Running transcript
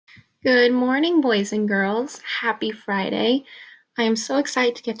Good morning, boys and girls. Happy Friday. I am so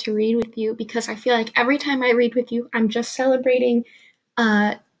excited to get to read with you because I feel like every time I read with you, I'm just celebrating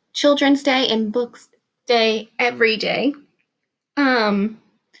uh, Children's Day and Books Day every day.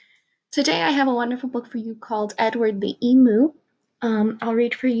 Today I have a wonderful book for you called Edward the Emu. I'll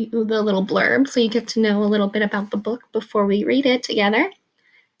read for you the little blurb so you get to know a little bit about the book before we read it together.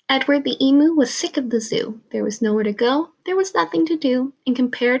 Edward the Emu was sick of the zoo. There was nowhere to go, there was nothing to do, and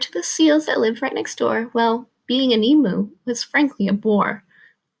compared to the seals that lived right next door, well, being an emu was frankly a bore.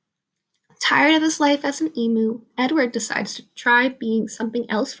 Tired of his life as an emu, Edward decides to try being something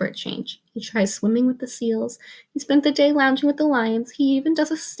else for a change. He tries swimming with the seals, he spent the day lounging with the lions, he even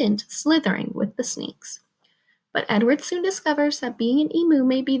does a stint slithering with the snakes. But Edward soon discovers that being an emu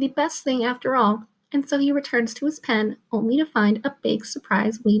may be the best thing after all, and so he returns to his pen, only to find a big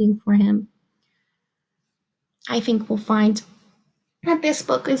surprise waiting for him. I think we'll find that this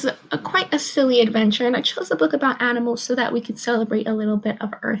book is quite a silly adventure, and I chose a book about animals so that we could celebrate a little bit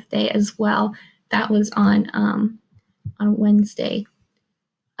of Earth Day as well. That was on Wednesday.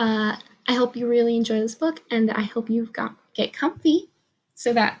 I hope you really enjoy this book, and I hope you get comfy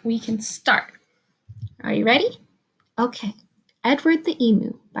so that we can start. Are you ready? Okay. Edward the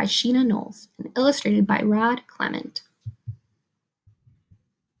Emu by Sheena Knowles and illustrated by Rod Clement.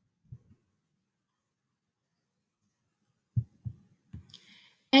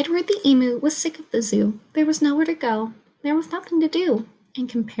 Edward the Emu was sick of the zoo. There was nowhere to go. There was nothing to do. And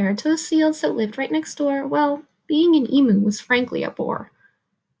compared to the seals that lived right next door, well, being an emu was frankly a bore.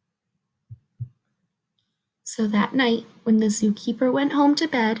 So that night, when the zookeeper went home to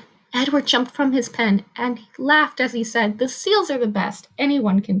bed, Edward jumped from his pen and laughed as he said, "The seals are the best,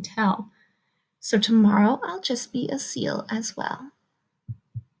 anyone can tell. So tomorrow I'll just be a seal as well."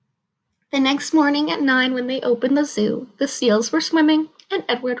 The next morning at 9 when they opened the zoo, the seals were swimming, and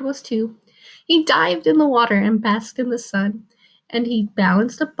Edward was too. He dived in the water and basked in the sun, and he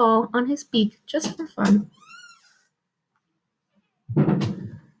balanced a ball on his beak just for fun.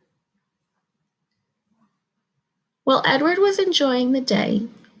 Well, Edward was enjoying the day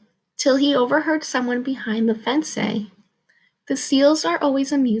till he overheard someone behind the fence say, "The seals are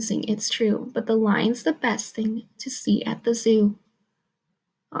always amusing, it's true, but the lion's the best thing to see at the zoo."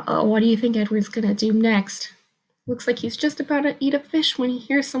 Uh-oh, what do you think Edward's gonna do next? Looks like he's just about to eat a fish when he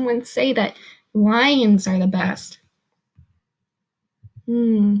hears someone say that lions are the best.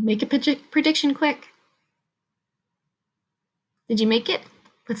 Make a prediction quick. Did you make it?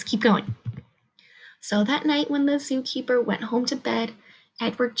 Let's keep going. So that night when the zookeeper went home to bed,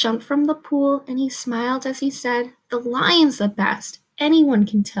 Edward jumped from the pool and he smiled as he said, "The lion's the best. Anyone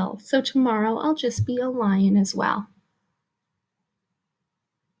can tell. So tomorrow I'll just be a lion as well."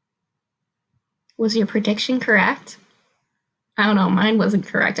 Was your prediction correct? I don't know, mine wasn't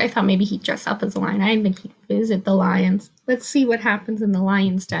correct. I thought maybe he'd dress up as a lion. I didn't think he'd visit the lions. Let's see what happens in the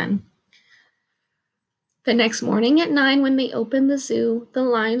lion's den. The next morning at 9 when they opened the zoo, the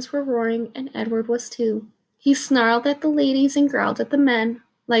lions were roaring and Edward was too. He snarled at the ladies and growled at the men.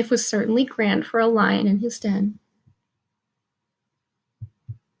 Life was certainly grand for a lion in his den.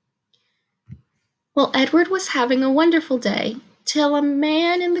 Well, Edward was having a wonderful day, till a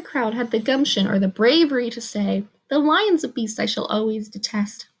man in the crowd had the gumption or the bravery to say, "The lion's a beast I shall always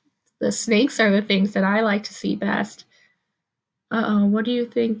detest. The snakes are the things that I like to see best." Uh-oh, what do you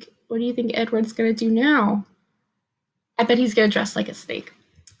think Edward's gonna do now? I bet he's gonna dress like a snake.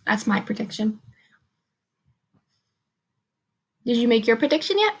 That's my prediction. Did you make your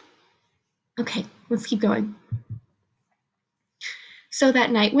prediction yet? Okay, let's keep going. So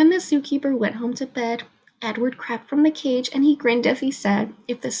that night when the zookeeper went home to bed, Edward crept from the cage and he grinned as he said,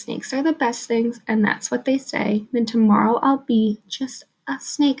 "If the snakes are the best things, and that's what they say, then tomorrow I'll be just a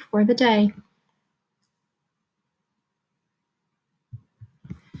snake for the day."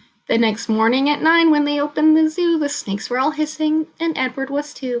 The next morning at 9 when they opened the zoo, the snakes were all hissing, and Edward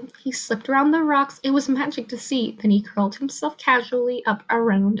was too. He slipped around the rocks. It was magic to see. Then he curled himself casually up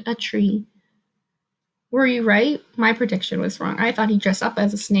around a tree. Were you right? My prediction was wrong. I thought he'd dress up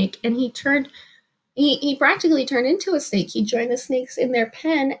as a snake, and he practically turned into a snake. He joined the snakes in their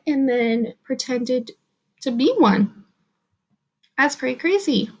pen and then pretended to be one. That's pretty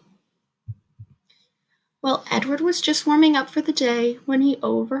crazy. Well, Edward was just warming up for the day when he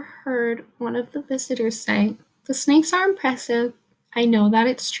overheard one of the visitors say, "The snakes are impressive. I know that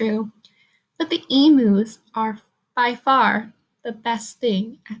it's true. But the emus are by far the best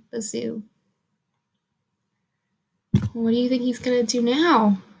thing at the zoo." What do you think he's going to do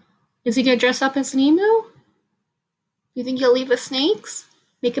now? Is he going to dress up as an emu? You think he'll leave the snakes?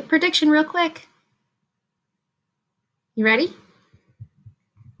 Make a prediction real quick. You ready?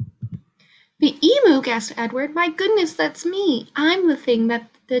 The emu, gasped Edward. My goodness, that's me. I'm the thing that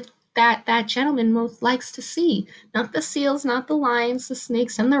gentleman most likes to see. Not the seals, not the lions, the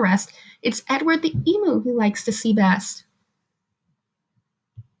snakes, and the rest. It's Edward the emu he likes to see best.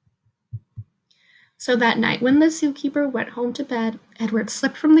 So that night, when the zookeeper went home to bed, Edward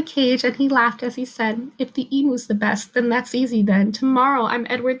slipped from the cage and he laughed as he said, If the emu's the best, then that's easy then. Tomorrow I'm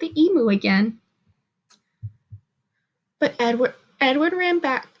Edward the emu again. But Edward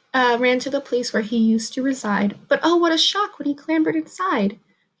ran to the place where he used to reside. But oh, what a shock when he clambered inside!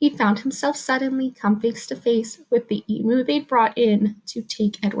 He found himself suddenly come face to face with the emu they'd brought in to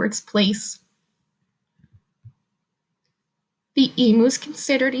take Edward's place. The emus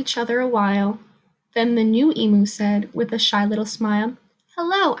considered each other a while. Then the new emu said, with a shy little smile,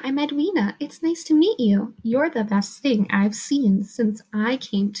 Hello, I'm Edwina. It's nice to meet you. You're the best thing I've seen since I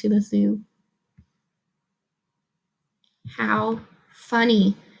came to the zoo. How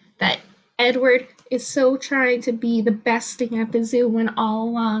funny that Edward is so trying to be the best thing at the zoo when all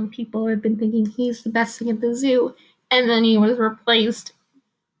along people have been thinking he's the best thing at the zoo, and then he was replaced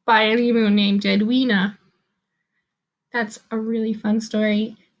by an emu named Edwina. That's a really fun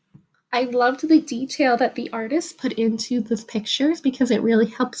story. I loved the detail that the artist put into the pictures because it really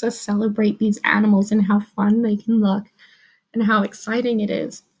helps us celebrate these animals and how fun they can look and how exciting it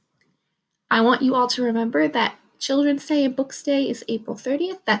is. I want you all to remember that Children's Day and Books Day is April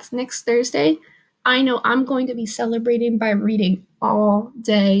 30th. That's next Thursday. I know I'm going to be celebrating by reading all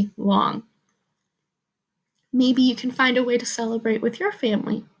day long. Maybe you can find a way to celebrate with your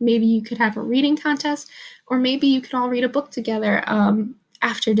family. Maybe you could have a reading contest, or maybe you could all read a book together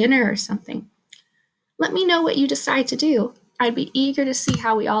after dinner or something. Let me know what you decide to do. I'd be eager to see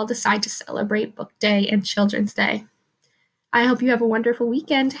how we all decide to celebrate Book Day and Children's Day. I hope you have a wonderful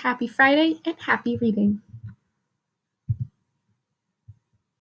weekend. Happy Friday and happy reading.